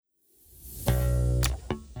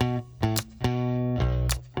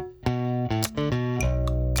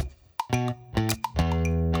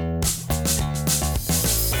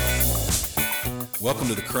Welcome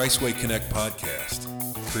to the Christway Connect podcast,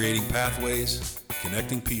 creating pathways,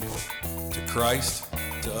 connecting people to Christ,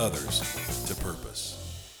 to others, to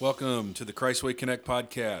purpose. Welcome to the Christway Connect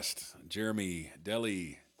podcast. Jeremy,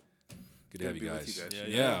 Deli, good to have you guys.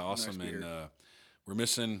 Yeah, awesome. Nice and we're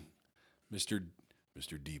missing Mr.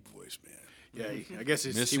 Deep Voice, man. Yeah, I guess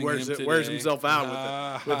he Missing wears him himself today.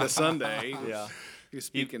 out with a Sunday. Yeah. He's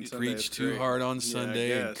speaking Sunday. Preached too hard on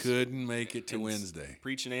Sunday and guess. couldn't make it to Wednesday.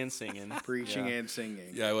 Preaching and singing. Preaching Yeah. and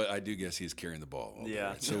singing. Yeah, well, I do guess he's carrying the ball. all day,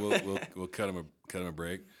 Yeah. right? So we'll cut him a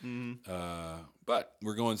break. But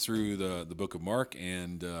we're going through the book of Mark,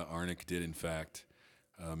 and Arnick did in fact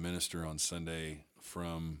minister on Sunday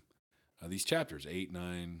from these chapters 8,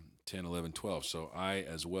 9, 10, 11, 12. So I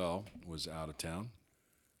as well was out of town.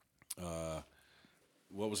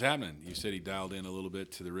 What was happening? You said he dialed in a little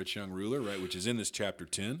bit to the rich young ruler, right? Which is in this chapter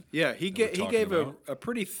 10. Yeah, he that we're gave talking about. a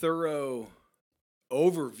pretty thorough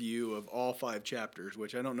overview of all 5 chapters,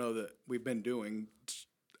 which I don't know that we've been doing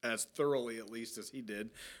as thoroughly, at least, as he did,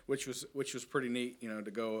 which was pretty neat,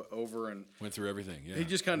 to go over and Went through everything. Yeah, he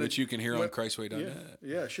just kind of which you can hear on Christway.net.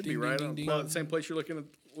 Yeah, it should be Ding, right ding, on ding, well, ding. the same place you're looking to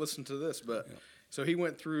listen to this. But so he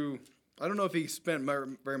went through. I don't know if he spent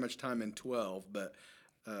very much time in 12, but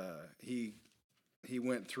he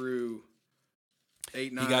went through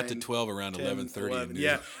 8, 9. He got to 12 around 10, 11:30. 11.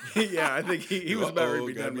 Yeah, yeah. I think he was about ready to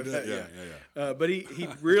be gotta done be with done. that. Yeah. But he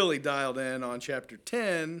really dialed in on chapter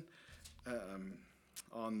 10,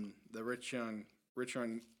 on the rich young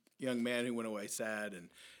man who went away sad, and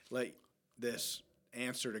let this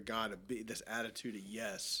answer to God be this attitude of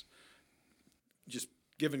yes, just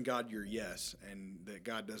giving God your yes, and that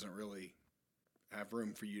God doesn't really have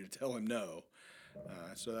room for you to tell him no.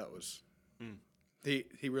 So that was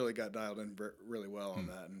he really got dialed in really well on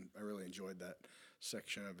that, and I really enjoyed that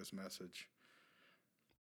section of his message.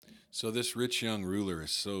 So this rich young ruler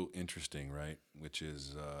is so interesting, right? Which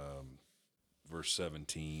is verse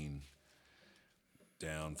 17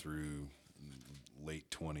 down through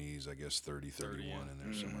late 20s, I guess 30, 31 in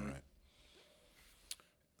there somewhere, right?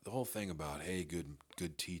 The whole thing about, hey,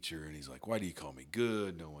 good teacher, and he's like, why do you call me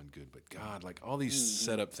good? No one good but God. Like all these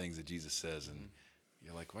setup things that Jesus says, and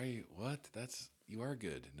you're like, what? You are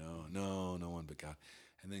good. No one but God.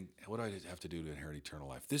 And then what do I have to do to inherit eternal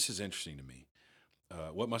life? This is interesting to me.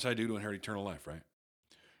 What must I do to inherit eternal life, right?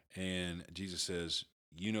 And Jesus says,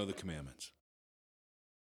 you know the commandments.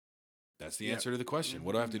 That's the answer to the question.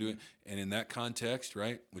 What do I have to do? And in that context,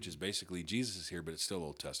 right, which is basically Jesus is here, but it's still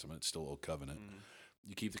Old Testament, it's still Old Covenant.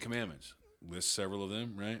 You keep the commandments. Lists several of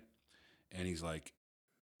them, right? And he's like,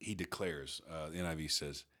 he declares. The NIV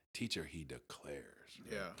says, teacher, he declares.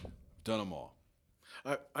 Yeah. Done them all.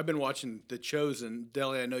 I've been watching The Chosen.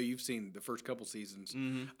 Deli, I know you've seen the first couple seasons.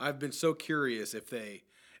 I've been so curious if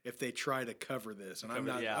they try to cover this, and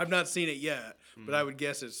I've not seen it yet. But I would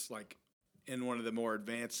guess it's like in one of the more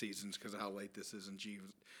advanced seasons because of how late this is in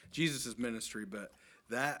Jesus' ministry. But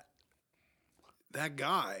that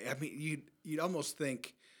guy, I mean, you'd almost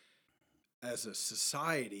think as a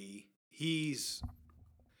society, he's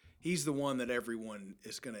the one that everyone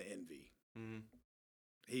is going to envy.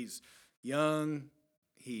 He's young.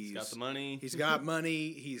 He's got the money. He's got money.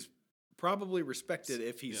 He's probably respected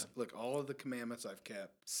if he's look, all of the commandments I've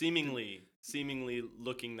kept. Seemingly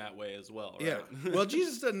looking that way as well, right? Yeah. Well,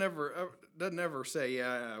 Jesus doesn't ever say,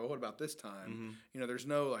 yeah, what about this time? There's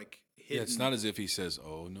no like hidden. Yeah, it's not as if he says,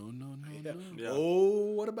 oh, no. Yeah.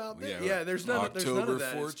 Oh, what about that? Yeah, there's none of October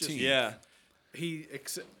that. It's just, 14th. Yeah. He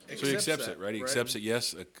So he accepts that, it, right? He accepts it,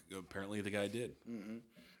 yes. Apparently the guy did. And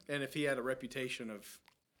if he had a reputation of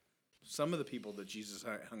some of the people that Jesus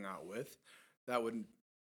hung out with, that'd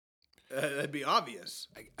be obvious.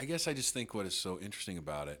 I guess I just think what is so interesting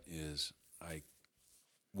about it is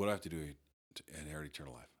what I have to do to inherit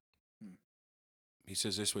eternal life. He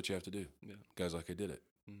says, this is what you have to do. Yeah. Guys, like I did it.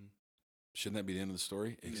 Shouldn't that be the end of the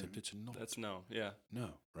story? Except it's a no. That's no. Yeah. No,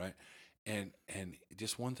 right? And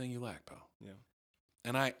just one thing you lack, pal. Yeah.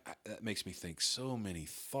 And that makes me think so many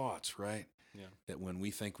thoughts, right? Yeah. That when we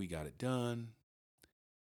think we got it done,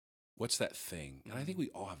 what's that thing? And I think we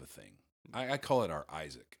all have a thing. I call it our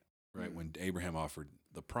Isaac, right? When Abraham offered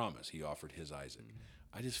the promise, he offered his Isaac.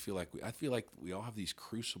 I just feel like we all have these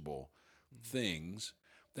crucible things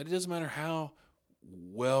that it doesn't matter how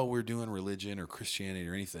well we're doing religion or Christianity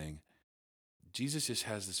or anything. Jesus just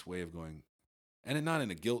has this way of going, and not in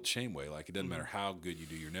a guilt shame way. Like it doesn't matter how good you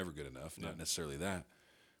do, you're never good enough. Not necessarily that,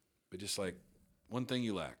 but just like one thing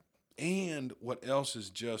you lack. And what else is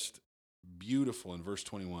just beautiful in verse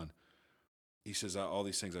 21? he says, all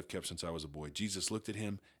these things I've kept since I was a boy. Jesus looked at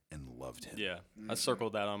him and loved him. Yeah, I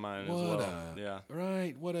circled that on mine as well.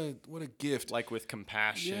 Right. What a gift. Like with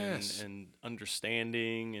compassion and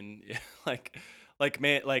understanding and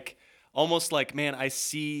almost like, man, I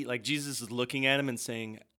see, like Jesus is looking at him and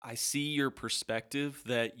saying, I see your perspective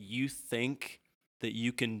that you think that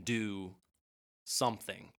you can do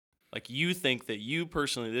something. Like you think that you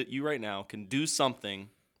personally, that you right now can do something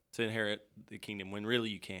to inherit the kingdom when really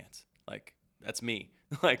you can't. Like, that's me.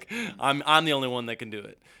 Like, I'm the only one that can do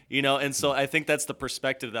it, And so I think that's the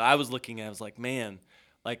perspective that I was looking at. I was like, man,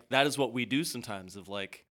 like that is what we do sometimes of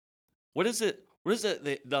like, what is it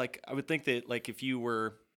that, like, I would think that like if you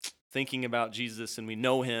were thinking about Jesus and we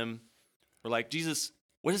know him, we're like, Jesus,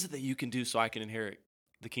 what is it that you can do so I can inherit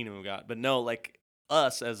the kingdom of God? But no, like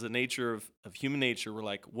us as the nature of human nature, we're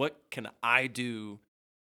like, what can I do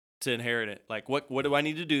to inherit it? Like, what do I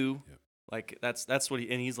need to do? Yep. Like that's what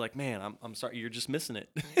he's like, man, I'm sorry, you're just missing it.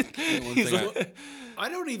 I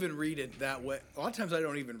don't even read it that way. A lot of times I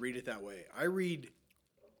don't even read it that way. I read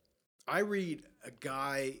a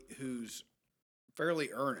guy who's fairly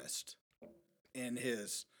earnest in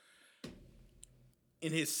his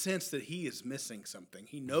sense that he is missing something.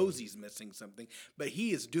 He knows he's missing something, but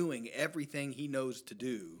he is doing everything he knows to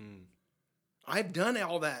do. I've done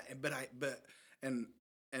all that, and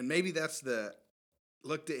maybe that's the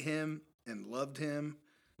looked at him and loved him.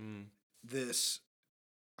 This,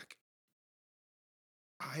 like,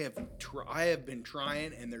 I have been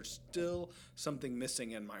trying, and there's still something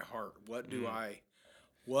missing in my heart.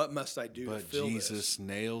 What must I do to fill this? But Jesus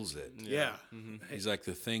nails it. Yeah. He's like,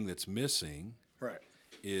 the thing that's missing, right,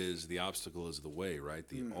 is the obstacle is the way, right?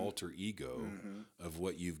 The alter ego of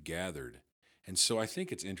what you've gathered. And so I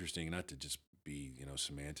think it's interesting, not to just be,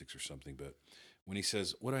 semantics or something, but when he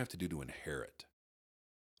says, what do I have to do to inherit?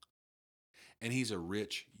 And he's a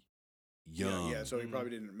rich, young so he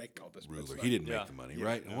probably didn't make all this ruler. He didn't make the money,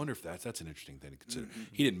 right? I wonder if that's an interesting thing to consider.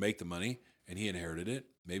 He didn't make the money, and he inherited it,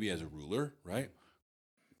 maybe as a ruler, right?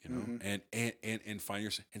 And find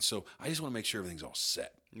yourself. And so I just want to make sure everything's all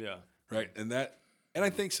set. Yeah. Right. And I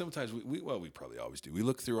think sometimes we probably always do. We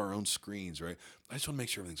look through our own screens, right? I just want to make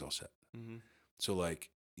sure everything's all set. So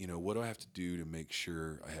like, what do I have to do to make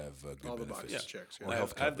sure I have good all benefits? The box checks. Yeah.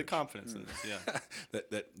 I have the confidence in this. Yeah.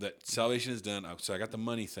 that salvation is done. So I got the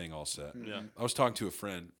money thing all set. Yeah. I was talking to a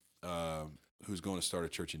friend who's going to start a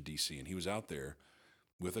church in D.C., and he was out there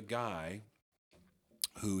with a guy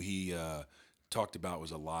who he talked about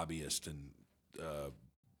was a lobbyist and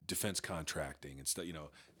defense contracting and stuff,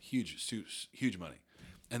 huge money.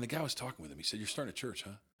 And the guy was talking with him. He said, "You're starting a church,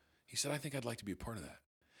 huh?" He said, "I think I'd like to be a part of that."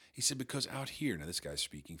 He said, "Because out here," now this guy's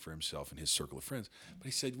speaking for himself and his circle of friends, but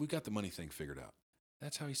he said, "We got the money thing figured out."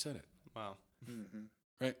 That's how he said it. Wow.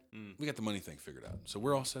 Right? We got the money thing figured out. So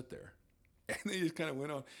we're all set there. And they just kind of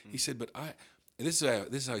went on. He said, "But this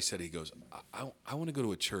is how he said it. He goes, I want to go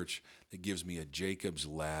to a church that gives me a Jacob's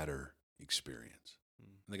ladder experience."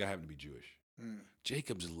 And the guy happened to be Jewish.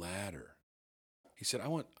 Jacob's ladder. He said, I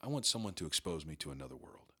want someone to expose me to another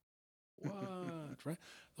world. What? Right?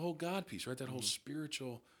 The whole God piece, right? That whole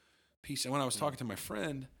spiritual piece. And when I was talking to my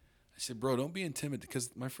friend, I said, "Bro, don't be intimidated,"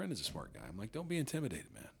 because my friend is a smart guy. I'm like, "Don't be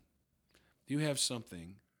intimidated, man. You have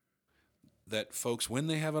something that folks, when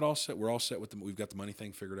they have it all set, we're all set with them. We've got the money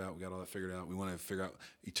thing figured out. We got all that figured out. We want to figure out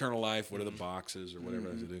eternal life. What are the boxes or whatever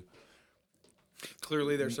I have to do?"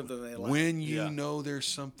 Clearly, there's something they like. When you know there's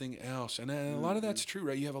something else. And a lot of that's true,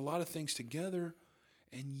 right? You have a lot of things together,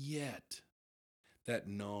 and yet that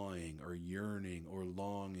gnawing or yearning or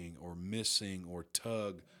longing or missing or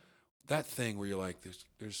tug, that thing where you're like,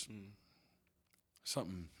 there's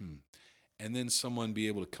something, and then someone be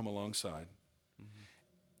able to come alongside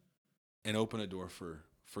and open a door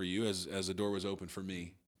for you as a door was open for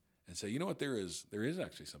me and say, you know what, there is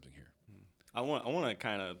actually something here. I want to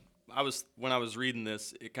kind of, when I was reading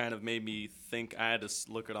this, it kind of made me think I had to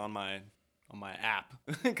look it on my app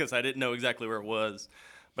because I didn't know exactly where it was.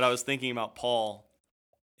 But I was thinking about Paul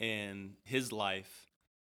and his life,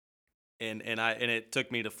 and it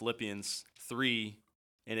took me to Philippians 3,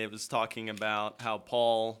 and it was talking about how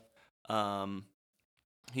Paul,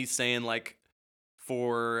 he's saying like,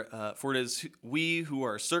 for it is we who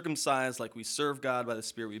are circumcised, like we serve God by the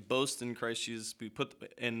Spirit, we boast in Christ Jesus,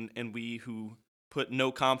 and we who put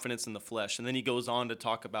no confidence in the flesh. And then he goes on to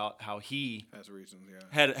talk about how he has reasons,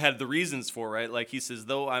 had the reasons for, right? Like he says,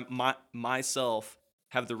 though I myself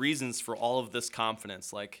have the reasons for all of this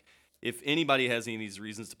confidence. Like if anybody has any of these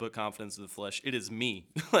reasons to put confidence in the flesh, it is me.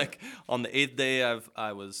 Like on the 8th day,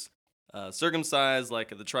 I was circumcised,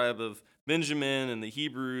 like of the tribe of Benjamin, and the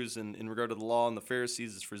Hebrews, and in regard to the law and the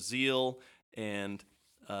Pharisees is for zeal and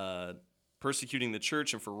persecuting the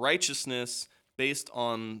church and for righteousness based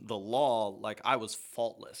on the law, like I was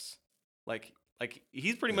faultless. Like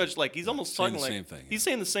he's pretty much like he's almost saying talking the like same thing, he's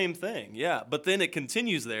saying the same thing. Yeah, but then it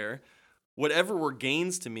continues there. Whatever were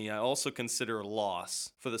gains to me, I also consider a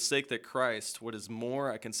loss. For the sake that Christ, what is more,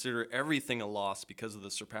 I consider everything a loss because of the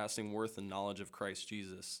surpassing worth and knowledge of Christ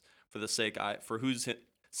Jesus. For whose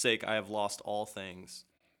sake I have lost all things.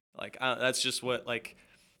 Like that's just what like.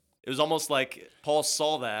 It was almost like Paul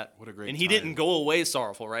saw that, What a great and he time. didn't go away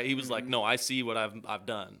sorrowful, right? He was like, "No, I see what I've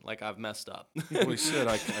done. Like I've messed up." Well, he said,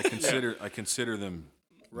 I consider them.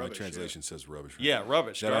 Rubbish, my translation says rubbish. Right? Yeah,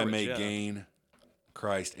 rubbish. That garbage, I may yeah. gain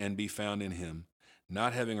Christ and be found in him,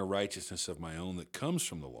 not having a righteousness of my own that comes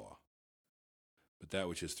from the law, but that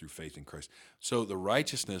which is through faith in Christ. So the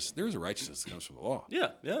righteousness, there is a righteousness that comes from the law.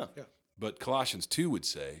 Yeah, yeah. But Colossians 2 would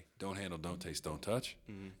say, don't handle, don't taste, don't touch,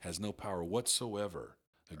 has no power whatsoever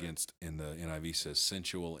against, in the NIV says,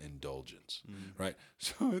 sensual indulgence, right?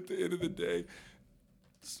 So at the end of the day,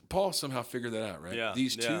 Paul somehow figured that out, right? Yeah,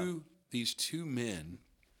 These yeah. two men,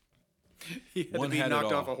 He had One to be had it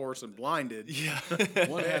knocked all. off a horse and blinded. Yeah.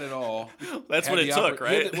 one had it all. That's had what it the took,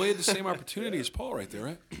 right? He had the same opportunity as Paul right there,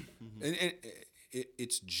 right? And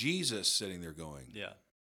it's Jesus sitting there going, Yeah.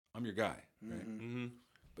 I'm your guy, right? Mm-hmm.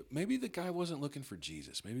 But maybe the guy wasn't looking for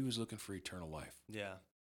Jesus. Maybe he was looking for eternal life, Yeah.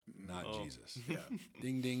 not Oh. Jesus. Yeah.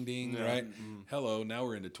 Ding, ding, ding, Yeah. right? Hello, now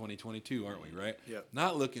we're into 2022, aren't we, right? Yep.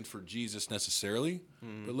 Not looking for Jesus necessarily,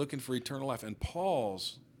 but looking for eternal life. And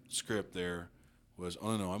Paul's script there was,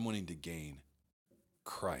 oh, no, I'm wanting to gain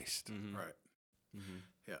Christ. Right.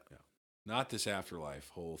 Yeah. Not this afterlife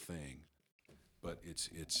whole thing, but it's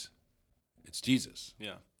Jesus.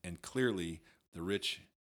 Yeah. And clearly the rich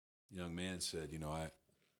young man said,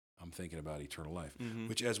 I'm thinking about eternal life,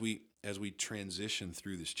 which as we transition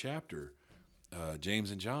through this chapter,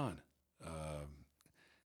 James and John,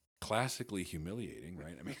 classically humiliating,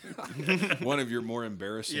 right? I mean, one of your more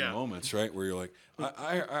embarrassing Yeah. moments, right? Where you're like,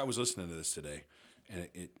 I was listening to this today and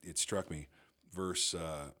it struck me, verse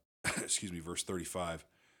 35.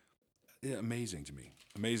 Yeah, amazing to me.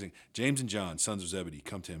 Amazing. James and John, sons of Zebedee,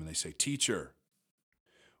 come to him and they say, Teacher,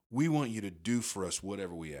 we want you to do for us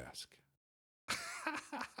whatever we ask.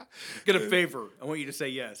 Get a favor. I want you to say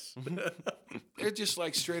yes. They're just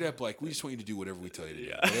like straight up like, we just want you to do whatever we tell you to do.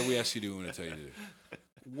 Yeah. Whatever we ask you to do, we want to tell you to do.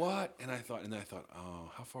 What? And I thought,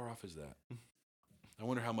 oh, how far off is that? I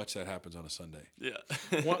wonder how much that happens on a Sunday. Yeah.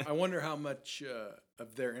 I wonder how much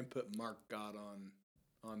of their input Mark got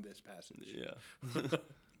on this passage. Yeah.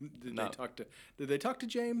 Did No. they talk to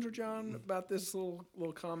James or John about this little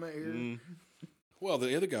comment here? Well,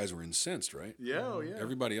 the other guys were incensed, right? Yeah, oh, yeah.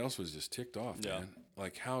 Everybody else was just ticked off, Yeah. man.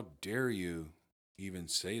 Like, how dare you even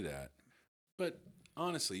say that? But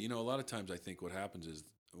honestly, a lot of times I think what happens is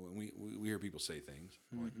when we hear people say things,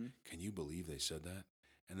 like, can you believe they said that?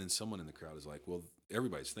 And then someone in the crowd is like, well,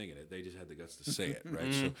 everybody's thinking it. They just had the guts to say it,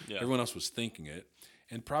 right? So Yeah. everyone else was thinking it.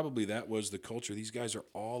 And probably that was the culture. These guys are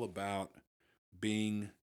all about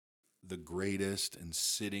being the greatest and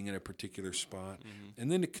sitting in a particular spot.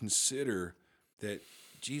 And then to consider that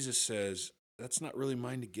Jesus says, that's not really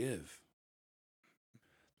mine to give.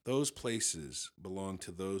 Those places belong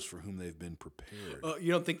to those for whom they've been prepared.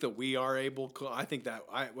 You don't think that we are able? I think that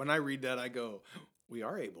when I read that, I go, we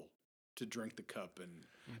are able to drink the cup.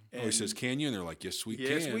 And He says, can you? And they're like, yes, we can.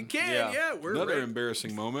 yes, we can. Yeah. Yeah, we're Another ready.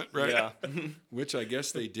 embarrassing moment, right? Yeah. Which I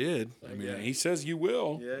guess they did. I mean, he says you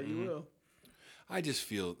will. Yeah, you will. I just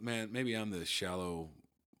feel, man, maybe I'm the shallow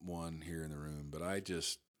one here in the room, but I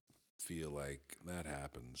just feel like that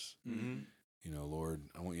happens. Lord,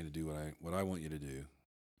 I want you to do what I want you to do.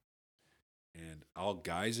 And I'll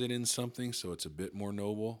guise it in something so it's a bit more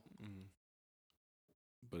noble.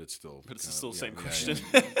 But it's still the same yeah, question.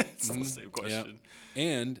 yeah. It's still the same question.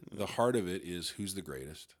 And the heart of it is who's the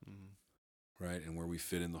greatest, right? And where we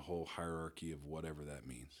fit in the whole hierarchy of whatever that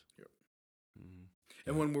means.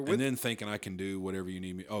 And when we're with And then thinking I can do whatever you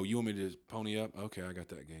need me. Oh, you want me to pony up? Okay, I got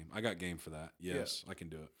that game. I got game for that. Yes, I can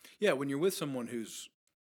do it. when you're with someone who's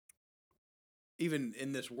even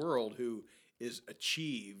in this world who is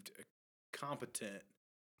achieved, competent,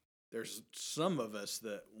 there's some of us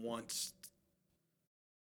that wants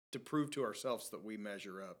to prove to ourselves that we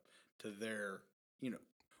measure up to their,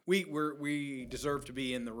 we deserve to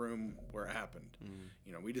be in the room where it happened.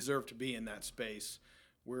 We deserve to be in that space.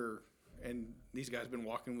 And these guys have been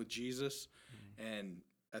walking with Jesus, and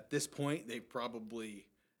at this point, they've probably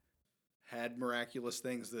had miraculous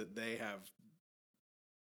things that they have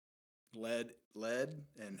led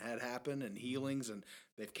and had happen, and healings, and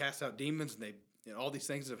they've cast out demons, and all these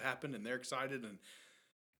things have happened, and they're excited. And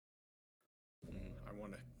I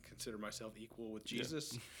want to consider myself equal with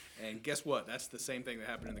Jesus. And guess what? That's the same thing that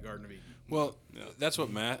happened in the Garden of Eden. Well, that's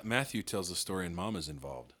what Matthew tells the story, and Mama's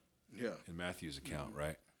involved. Yeah. In Matthew's account,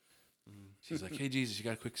 right? She's like, "Hey, Jesus, you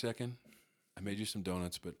got a quick second? I made you some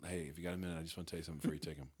donuts, but hey, if you got a minute, I just want to tell you something before you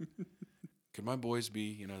take them. Could my boys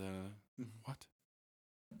be, what?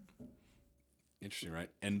 Interesting, right?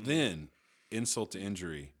 And then, insult to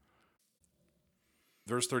injury.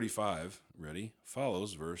 Verse 35, ready,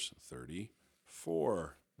 follows verse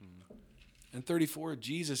 34. And 34,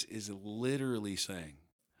 Jesus is literally saying,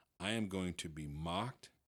 I am going to be mocked,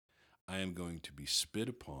 I am going to be spit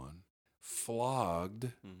upon, flogged,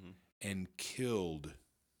 and killed.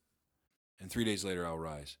 And 3 days later, I'll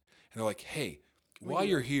rise. And they're like, hey, while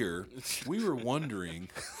you're here, we were wondering.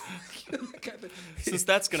 Since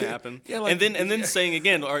that's going to happen. Yeah, like, and then saying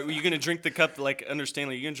again, are you going to drink the cup? Like,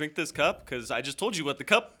 understand, are you going to drink this cup? Because I just told you what the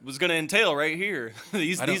cup was going to entail right here.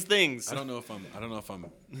 these things. I don't know if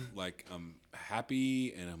I'm like, I'm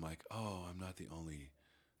happy and I'm like, oh, I'm not the only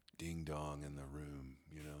ding dong in the room,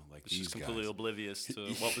 like It's these just completely guys. oblivious to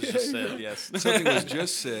what was just said. Yes, Something was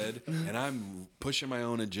just said, and I'm pushing my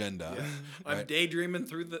own agenda. Yeah. Right? I'm daydreaming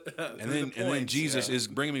through the And then Jesus is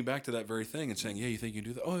bringing me back to that very thing and saying, yeah, you think you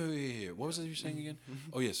can do that? Oh, yeah. What was it you're saying again?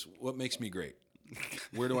 Oh, yes. What makes me great?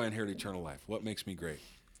 Where do I inherit eternal life? What makes me great?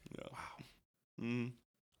 Yeah. Wow. Wow.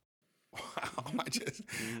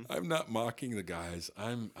 I'm not mocking the guys.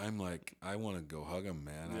 I'm like, I want to go hug them,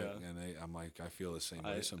 man. Yeah. I'm like, I feel the same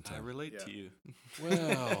way sometimes. I relate to you.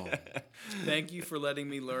 Well, thank you for letting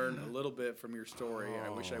me learn a little bit from your story. I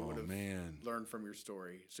wish I would have man. learned from your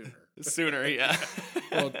story Sooner, yeah.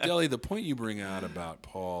 Well, Deli, the point you bring out about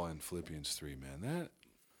Paul and Philippians 3, man, that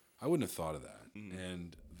I wouldn't have thought of that.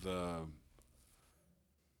 And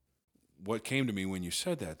what came to me when you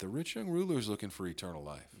said that, the rich young ruler is looking for eternal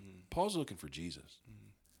life. Paul's looking for Jesus.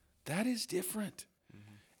 That is different.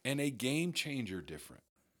 And a game changer different.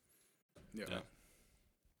 Yeah.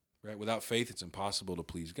 Right? Without faith, it's impossible to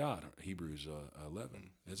please God. Hebrews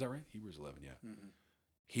 11. Is that right? Hebrews 11, yeah.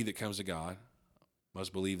 He that comes to God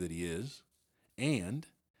must believe that he is, and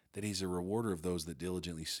that he's a rewarder of those that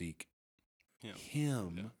diligently seek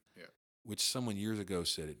him, which someone years ago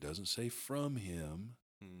said it doesn't say from him.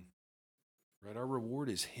 Right? Our reward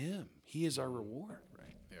is him. He is our reward,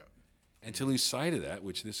 right? Yeah. And to lose sight of that,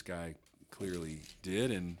 which this guy clearly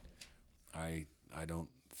did, and I don't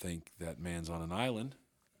think that man's on an island.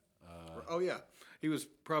 Oh, yeah. He was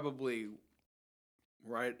probably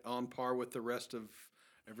right on par with the rest of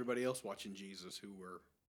everybody else watching Jesus who were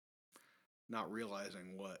not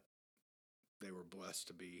realizing what they were blessed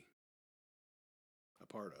to be a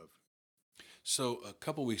part of. So a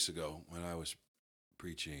couple weeks ago when I was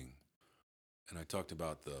preaching and I talked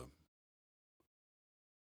about the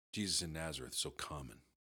Jesus in Nazareth, so common.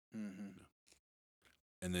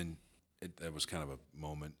 And then that was kind of a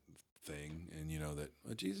moment thing, and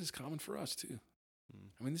that Jesus is common for us too.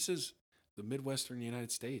 I mean, this is the Midwestern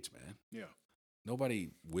United States, man. Yeah. Nobody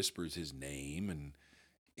whispers his name and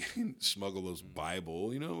smuggle those Bible,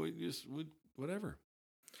 we just would whatever.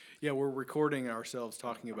 Yeah, we're recording ourselves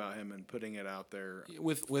talking about him and putting it out there.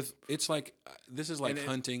 With it's like this is like And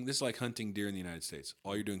hunting. This is like hunting deer in the United States.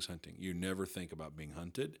 All you're doing is hunting. You never think about being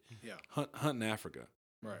hunted. Yeah. Hunt in Africa.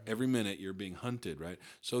 Right. Every minute you're being hunted, right?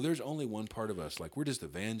 So there's only one part of us. Like we're just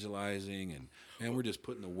evangelizing and we're just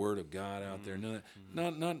putting the word of God out there.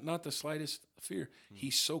 Not the slightest fear.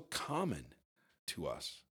 He's so common to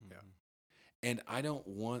us. Yeah. And I don't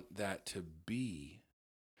want that to be.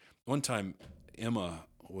 One time Emma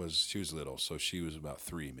she was little, so she was about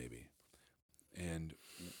 3 maybe. And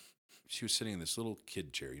she was sitting in this little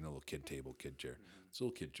kid chair, little kid table, kid chair. This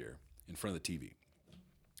little kid chair in front of the TV.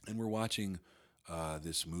 And we're watching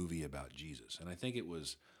this movie about Jesus. And I think it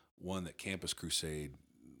was one that Campus Crusade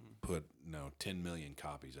put 10 million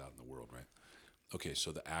copies out in the world, right? Okay,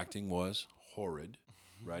 so the acting was horrid,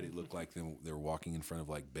 right? It looked like they were walking in front of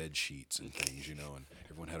like bed sheets and things, and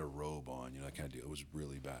everyone had a robe on, that kind of deal. It was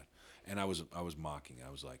really bad. And I was mocking. I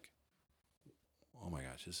was like, oh my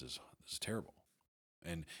gosh, this is terrible.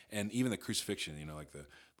 And even the crucifixion, like the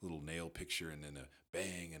little nail picture and then a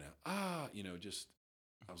bang and just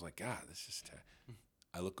I was like, God, this is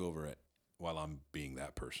I look over at, while I'm being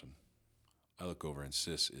that person, I look over and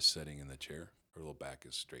Sis is sitting in the chair. Her little back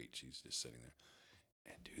is straight. She's just sitting there.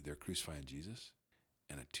 And dude, they're crucifying Jesus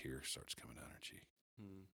and a tear starts coming down her cheek.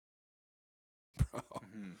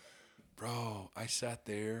 Bro, I sat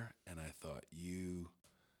there and I thought, you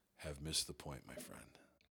have missed the point, my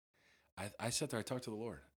friend. I sat there, I talked to the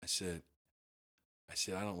Lord. I said, I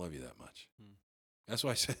don't love you that much. That's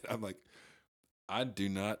why I said, I'm like, I do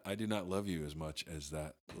not love you as much as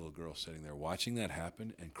that little girl sitting there watching that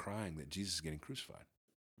happen and crying that Jesus is getting crucified.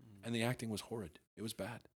 And the acting was horrid. It was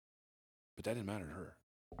bad. But that didn't matter to her.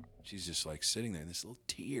 She's just like sitting there and this little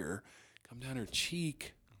tear come down her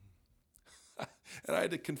cheek. And I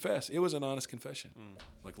had to confess. It was an honest confession.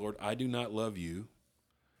 Like, Lord, I do not love you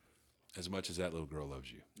as much as that little girl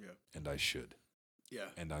loves you. Yeah. And I should. Yeah.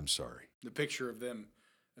 And I'm sorry. The picture of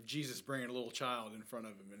Jesus bringing a little child in front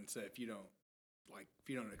of him and say, if you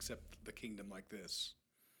don't accept the kingdom like this.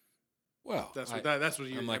 Well, that's what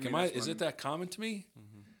you're I'm like, is it that common to me?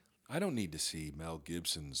 I don't need to see Mel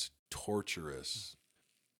Gibson's torturous,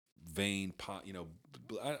 vain,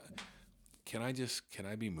 can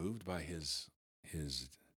I be moved by his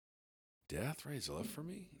death, right? His love for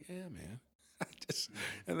me? Yeah, man.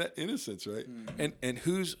 And that innocence, right? And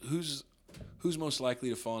who's most likely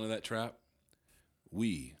to fall into that trap?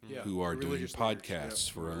 We who are doing podcasts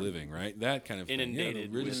for a living, right? That kind of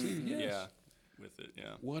inundated thing. With it.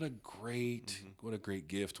 Yeah. What a great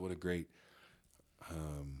gift. What a great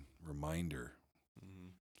reminder.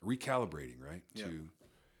 Recalibrating, right? Yeah.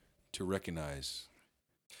 To recognize.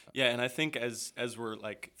 Yeah, and I think as we're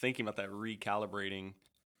like thinking about that recalibrating,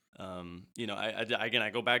 I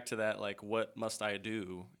go back to that, like, what must I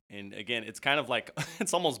do? And again, it's kind of like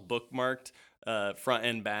it's almost bookmarked front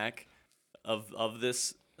and back of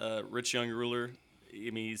this rich young ruler. I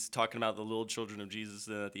mean, he's talking about the little children of Jesus,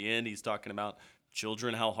 and at the end, he's talking about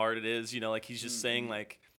children, how hard it is. Like he's just saying,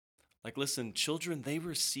 like, listen, children, they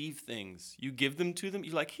receive things. You give them to them.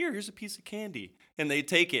 You're like, here's a piece of candy, and they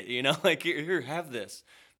take it. Like here, have this.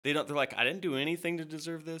 They're like, I didn't do anything to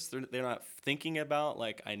deserve this. They're not thinking about,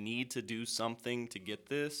 like, I need to do something to get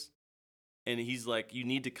this. And he's like, you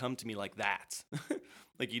need to come to me like that.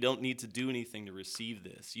 Like, you don't need to do anything to receive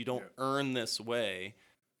this. You don't earn this way.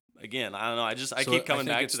 Again, I don't know. I keep coming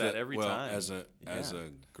back to that every time. As a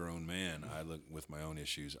grown man, I look with my own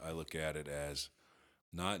issues. I look at it as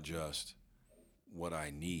not just what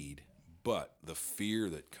I need, but the fear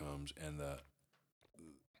that comes and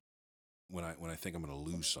when I think I'm going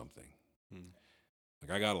to lose something.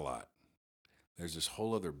 Like, I got a lot. There's this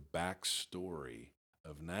whole other backstory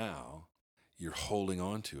of now you're holding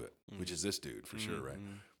on to it, which is this dude for sure, right?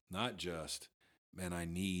 Not just, man, I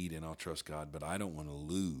need and I'll trust God, but I don't want to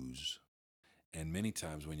lose. And many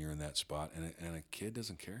times when you're in that spot and a kid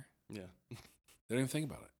doesn't care. Yeah. They don't even think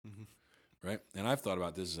about it. Right? And I've thought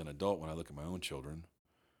about this as an adult when I look at my own children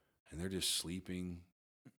and they're just sleeping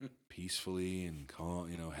peacefully and calm,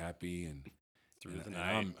 happy and through the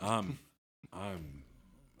night. I'm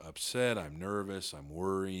upset, I'm nervous, I'm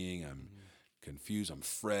worrying, I'm confused, I'm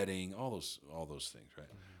fretting, all those things, right?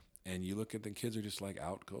 And you look at the kids are just like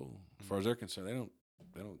out cold. As far as they're concerned,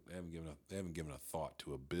 they haven't given a thought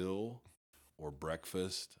to a bill or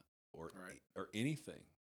breakfast or anything,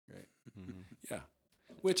 right? Yeah.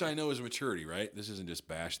 Which I know is maturity, right? This isn't just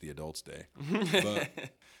bash the adults day.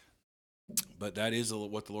 But that is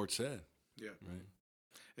what the Lord said. Yeah. Right.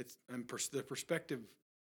 It's the perspective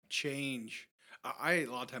change. I a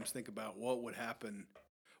lot of times think about what would happen.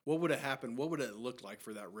 What would have happened? What would it look like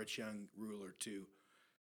for that rich young ruler to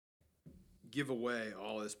give away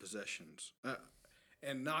all his possessions?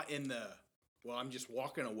 And not in the, I'm just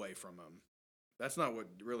walking away from him. That's not what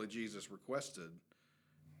really Jesus requested.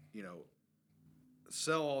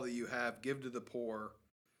 Sell all that you have, give to the poor.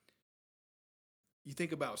 You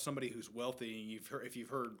think about somebody who's wealthy, and if you've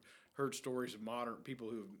heard stories of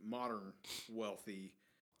modern wealthy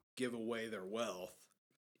give away their wealth,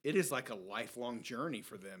 it is like a lifelong journey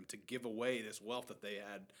for them to give away this wealth that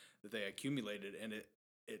they accumulated, and it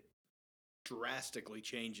drastically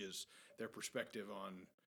changes their perspective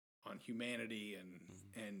on humanity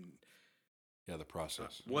and the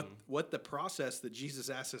process. What the process that Jesus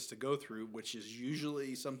asks us to go through, which is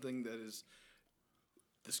usually something that is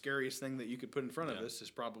the scariest thing that you could put in front of us,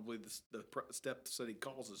 is probably the steps that he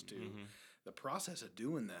calls us to. The process of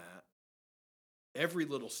doing that, every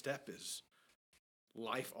little step is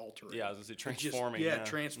life altering. Yeah, I was going to say transforming.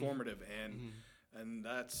 Transformative, and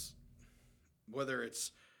that's whether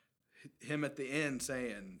it's him at the end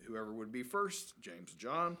saying, "Whoever would be first, James,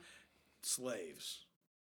 John, slaves.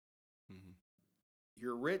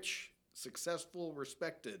 You're rich, successful,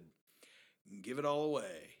 respected. Give it all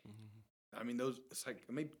away." I mean, it's like,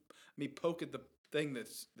 let me poke at the thing that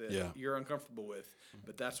you're uncomfortable with,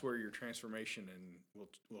 but that's where your transformation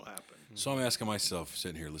will happen. So I'm asking myself,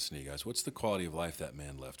 sitting here listening to you guys, what's the quality of life that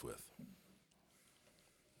man left with?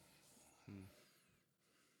 It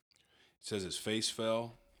says his face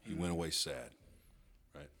fell, he went away sad,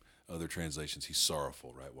 right? Other translations, he's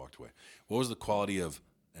sorrowful, right? Walked away. What was the quality of,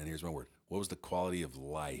 and here's my word, what was the quality of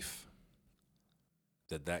life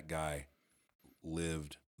that guy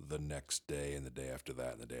lived the next day and the day after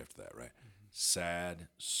that and the day after that, right? Mm-hmm. Sad,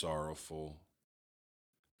 sorrowful,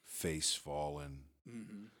 face fallen.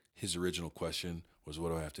 Mm-hmm. His original question was, what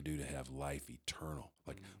do I have to do to have life eternal?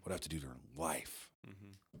 Like, what do I have to do to earn life?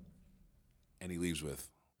 Mm-hmm. And he leaves with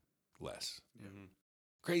less. Mm-hmm.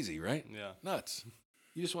 Crazy, right? Yeah. Nuts.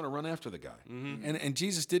 You just want to run after the guy. Mm-hmm. And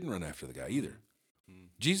Jesus didn't run after the guy either. Mm-hmm.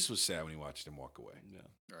 Jesus was sad when he watched him walk away. Yeah.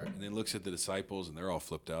 Right. And then looks at the disciples, and they're all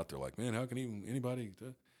flipped out. They're like, man, how can anybody do?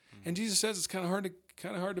 Mm-hmm. And Jesus says it's kind of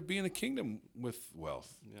hard to be in the kingdom with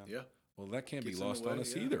wealth. Yeah. Well, that can't be lost on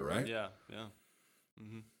us either, right? Yeah. Yeah.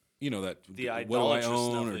 Mm-hmm. You know, that what do I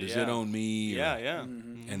own, or does it own me? Yeah, yeah.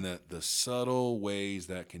 Mm-hmm. And the subtle ways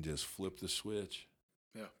that can just flip the switch.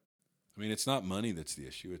 Yeah. I mean, it's not money that's the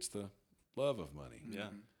issue. It's the love of money. Yeah.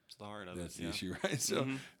 It's the heart of that's the issue, right? So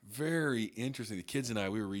very interesting. The kids and I,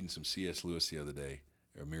 we were reading some C.S. Lewis the other day,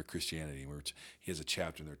 or Mere Christianity. And he has a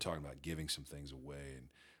chapter, and they're talking about giving some things away.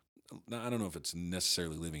 And now, I don't know if it's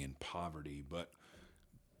necessarily living in poverty, but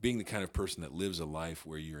being the kind of person that lives a life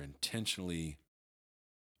where you're intentionally,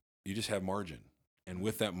 you just have margin. And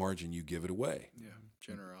with that margin, you give it away. Yeah,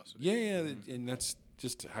 generosity. Yeah, and that's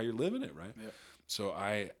just how you're living it, right? Yeah. So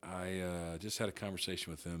I just had a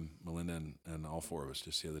conversation with him, Melinda, and all four of us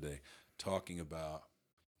just the other day, talking about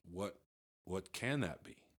what can that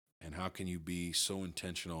be, and how can you be so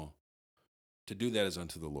intentional to do that as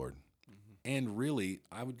unto the Lord. Mm-hmm. And really,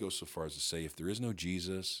 I would go so far as to say, if there is no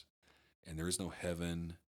Jesus and there is no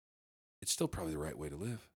heaven, it's still probably the right way to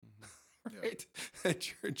live. Mm-hmm. Right?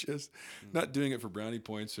 That you're just not doing it for brownie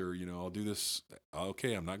points, or, I'll do this.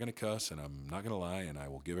 Okay, I'm not going to cuss, and I'm not going to lie, and I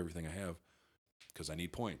will give everything I have because I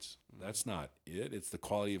need points. Mm-hmm. That's not it. It's the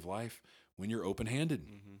quality of life when you're open-handed.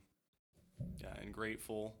 Mm-hmm. Yeah, and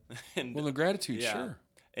grateful. And the gratitude, sure.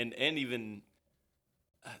 And even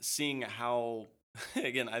seeing how,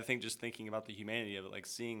 again, I think just thinking about the humanity of it, like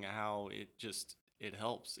seeing how it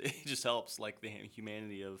helps. It just helps, like the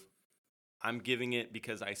humanity of, I'm giving it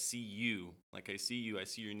because I see you. Like I see you, I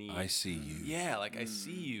see your need. I see you. Yeah, like I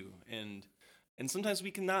see you. And sometimes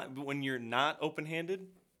we cannot, when you're not open-handed,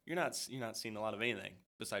 you're not seeing a lot of anything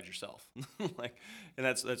besides yourself. And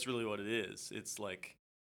that's really what it is. It's like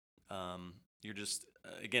you're just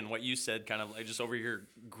again, what you said, kind of like just over here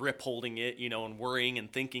grip holding it, and worrying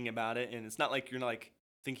and thinking about it. And it's not like you're like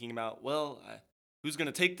thinking about, who's going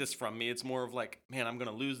to take this from me? It's more of like, man, I'm going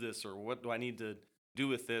to lose this, or what do I need to do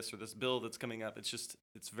with this, or this bill that's coming up. It's just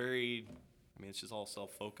it's just all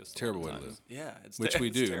self-focused. Terrible way to live. Yeah, which we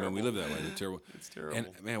do. Terrible. I mean, we live that way. It's terrible. It's terrible. And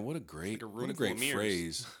man, what a great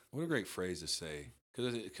phrase. What a great phrase to say,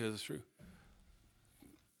 because it's true.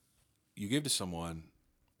 You give to someone,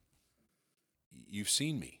 you've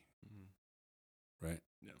seen me, right?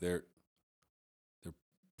 Yeah. They're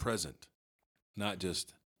present, not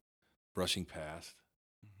just brushing past,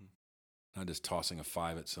 not just tossing a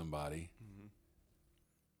 5 at somebody.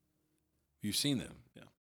 You've seen them, yeah,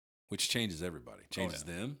 which changes everybody. Changes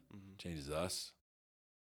them, changes us,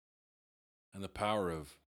 and the power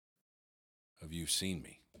of you've seen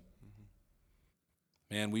me.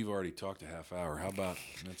 Man, we've already talked a half hour. How about,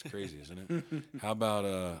 that's crazy, isn't it? How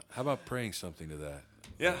about praying something to that?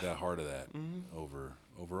 Yeah, that heart of that over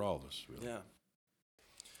all of us, really. Yeah.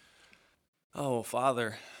 Oh,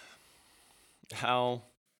 Father, how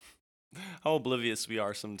oblivious we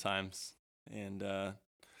are sometimes, and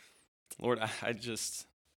Lord, I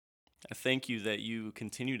thank you that you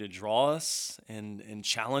continue to draw us and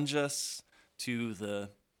challenge us to the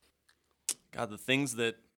things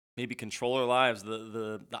that maybe control our lives,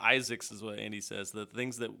 the Isaacs is what Andy says, the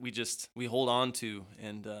things that we hold on to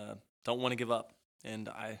and don't want to give up. And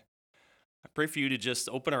I pray for you to just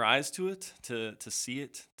open our eyes to it, to see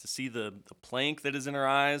it, to see the plank that is in our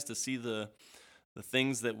eyes, to see the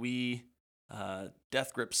things that we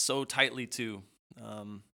death grip so tightly to.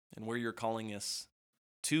 And where you're calling us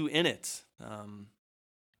to in it. God,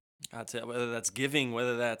 whether that's giving,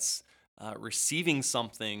 whether that's receiving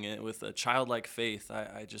something with a childlike faith,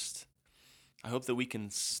 I hope that we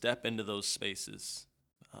can step into those spaces.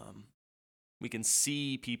 We can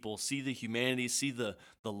see people, see the humanity, see the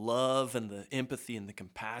love and the empathy and the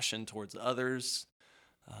compassion towards others.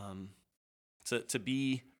 To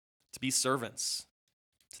be servants,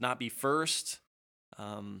 to not be first.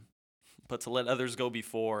 But to let others go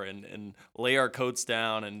before and lay our coats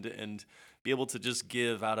down and be able to just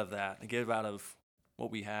give out of that, and give out of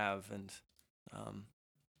what we have, and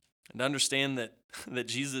understand that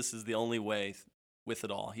Jesus is the only way with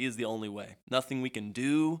it all. He is the only way. Nothing we can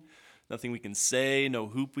do, nothing we can say, no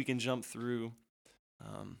hoop we can jump through.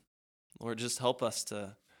 Lord, just help us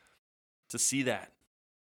to see that.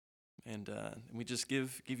 And we just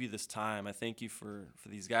give you this time. I thank you for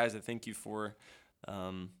these guys. I thank you for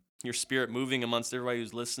your Spirit moving amongst everybody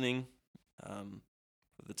who's listening.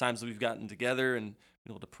 For the times that we've gotten together and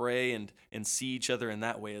been able to pray and see each other in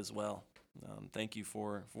that way as well. Thank you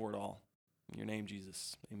for it all. In your name,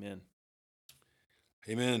 Jesus. Amen.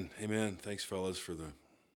 Amen. Amen. Thanks, fellas, for the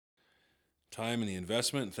time and the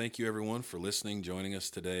investment. And thank you, everyone, for listening, joining us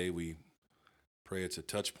today. We pray it's a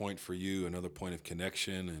touch point for you, another point of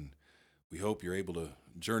connection, and we hope you're able to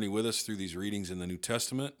journey with us through these readings in the New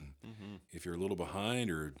Testament. Mm-hmm. If you're a little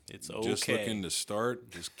behind or it's just looking to start,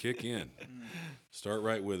 just kick in. Start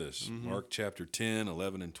right with us. Mm-hmm. Mark chapter 10,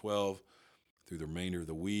 11, and 12 through the remainder of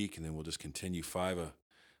the week, and then we'll just continue five a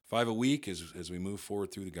week as we move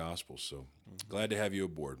forward through the gospel. So glad to have you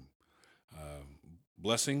aboard.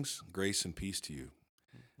 Blessings, grace, and peace to you.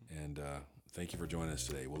 And thank you for joining us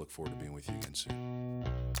today. We'll look forward to being with you again soon.